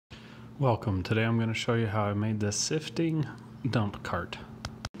Welcome. Today I'm going to show you how I made this sifting dump cart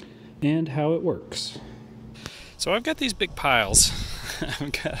and how it works. So I've got these big piles.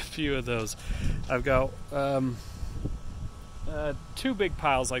 I've got a few of those. I've got two big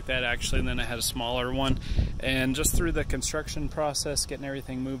piles like that actually, and then I had a smaller one. And just through the construction process, getting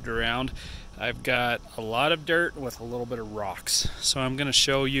everything moved around, I've got a lot of dirt with a little bit of rocks. So I'm going to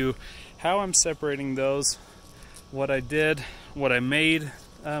show you how I'm separating those, what I did, what I made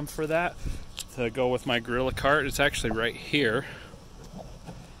for that to go with my gorilla cart. It's actually right here,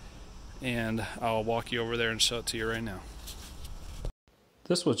 and I'll walk you over there and show it to you right now.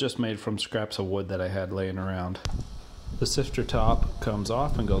 This was just made from scraps of wood that I had laying around. The sifter top comes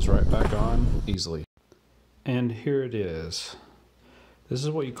off and goes right back on easily. And here it is. This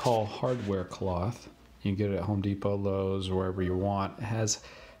is what you call hardware cloth. You can get it at Home Depot, Lowe's, or wherever you want. It has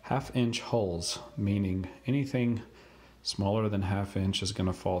 1/2 inch holes, meaning anything smaller than 1/2 inch is going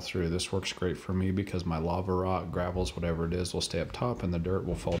to fall through. This works great for me because my lava rock, gravels, whatever it is, will stay up top and the dirt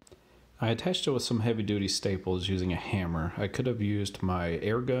will fall. I attached it with some heavy duty staples using a hammer. I could have used my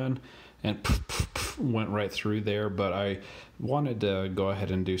air gun and went right through there, but I wanted to go ahead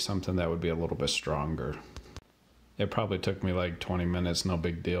and do something that would be a little bit stronger. It probably took me like 20 minutes, no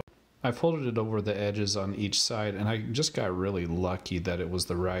big deal. I folded it over the edges on each side, and I just got really lucky that it was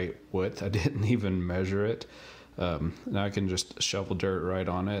the right width. I didn't even measure it. Now I can just shovel dirt right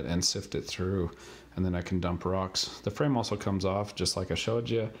on it and sift it through, and then I can dump rocks. The frame also comes off just like I showed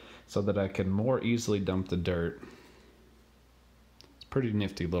you so that I can more easily dump the dirt. It's a pretty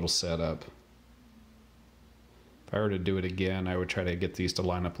nifty little setup. If I were to do it again, I would try to get these to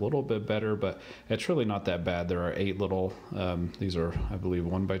line up a little bit better, but it's really not that bad. There are 8 little, these are, I believe,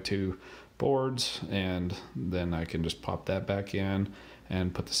 1x2 boards, and then I can just pop that back in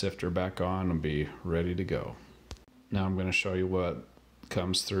and put the sifter back on and be ready to go. Now I'm going to show you what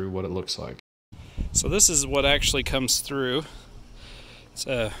comes through, what it looks like. So this is what actually comes through. It's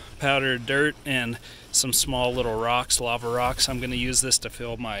powdered dirt and some small little rocks, lava rocks. I'm going to use this to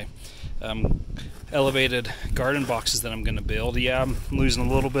fill my elevated garden boxes that I'm going to build. Yeah, I'm losing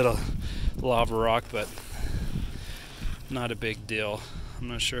a little bit of lava rock, but not a big deal. I'm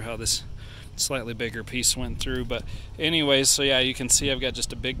not sure how this slightly bigger piece went through, but anyways, so yeah, you can see I've got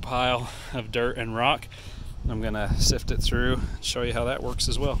just a big pile of dirt and rock. I'm going to sift it through and show you how that works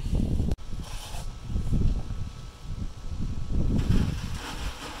as well.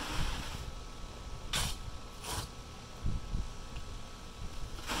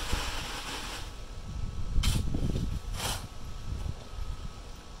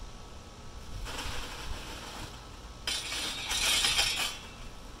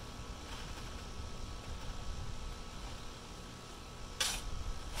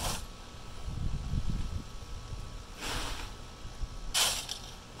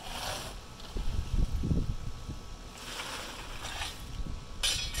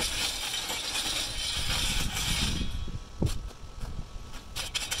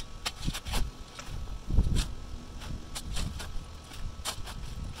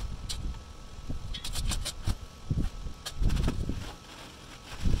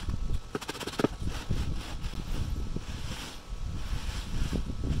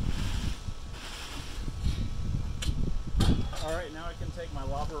 Alright, now I can take my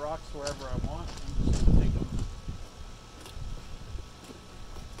lava rocks wherever I want. I'm just going to take them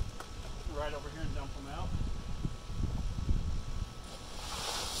right over here and dump them out.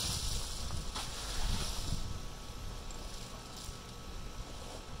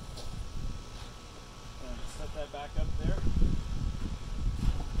 And set that back up there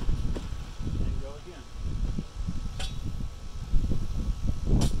and go again.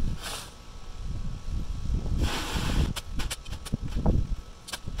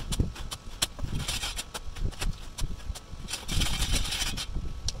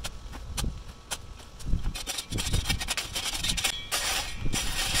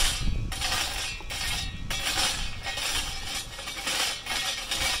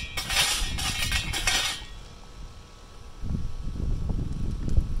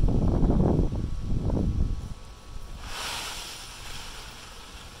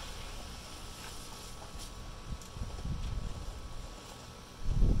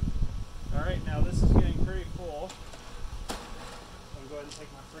 Alright, now this is getting pretty full. I'm going to take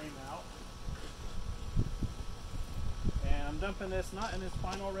my frame out. And I'm dumping this not in its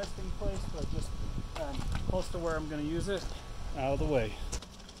final resting place, but just close to where I'm going to use it, out of the way.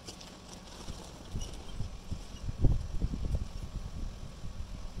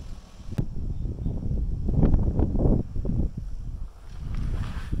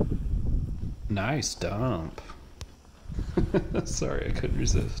 Nice dump. Sorry, I couldn't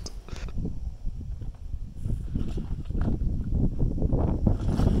resist.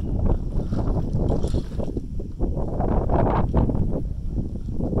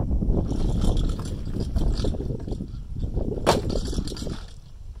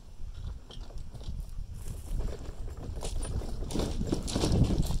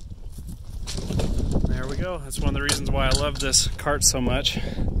 video. That's one of the reasons why I love this cart so much.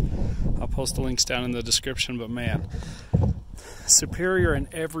 I'll post the links down in the description, but man, superior in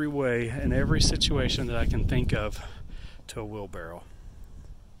every way, in every situation that I can think of to a wheelbarrow.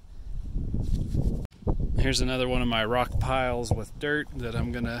 Here's another one of my rock piles with dirt that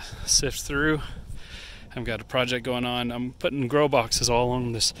I'm gonna sift through. I've got a project going on. I'm putting grow boxes all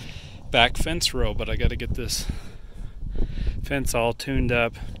along this back fence row, but I got to get this fence all tuned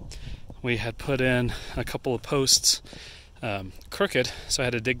up. We had put in a couple of posts crooked, so I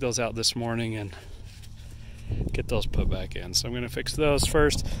had to dig those out this morning and get those put back in. So I'm going to fix those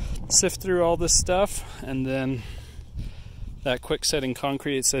first, sift through all this stuff, and then that quick setting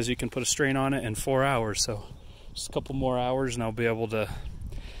concrete, it says you can put a strain on it in 4 hours, so just a couple more hours and I'll be able to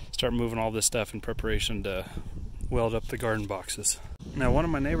start moving all this stuff in preparation to weld up the garden boxes. Now, one of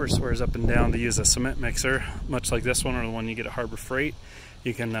my neighbors swears up and down to use a cement mixer, much like this one or the one you get at Harbor Freight.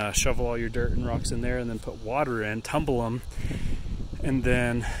 You can shovel all your dirt and rocks in there and then put water in, tumble them, and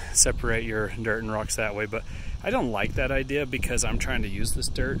then separate your dirt and rocks that way. But I don't like that idea because I'm trying to use this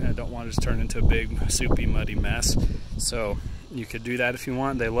dirt and I don't want it to turn into a big, soupy, muddy mess. So you could do that if you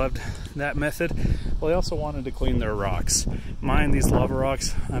want. They loved that method. Well, they also wanted to clean their rocks. Mine, these lava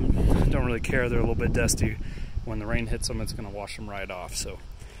rocks, I don't really care. They're a little bit dusty. When the rain hits them, it's going to wash them right off. So,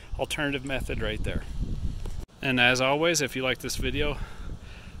 alternative method right there. And as always, if you like this video,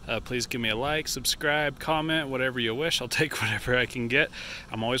 please give me a like, subscribe, comment, whatever you wish. I'll take whatever I can get.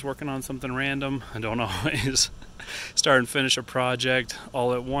 I'm always working on something random. I don't always start and finish a project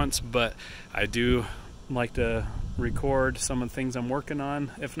all at once, but I do like to record some of the things I'm working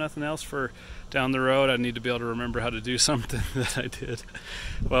on. If nothing else, for down the road, I need to be able to remember how to do something that I did.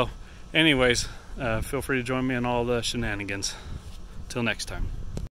 Well, anyways, feel free to join me in all the shenanigans. Till next time.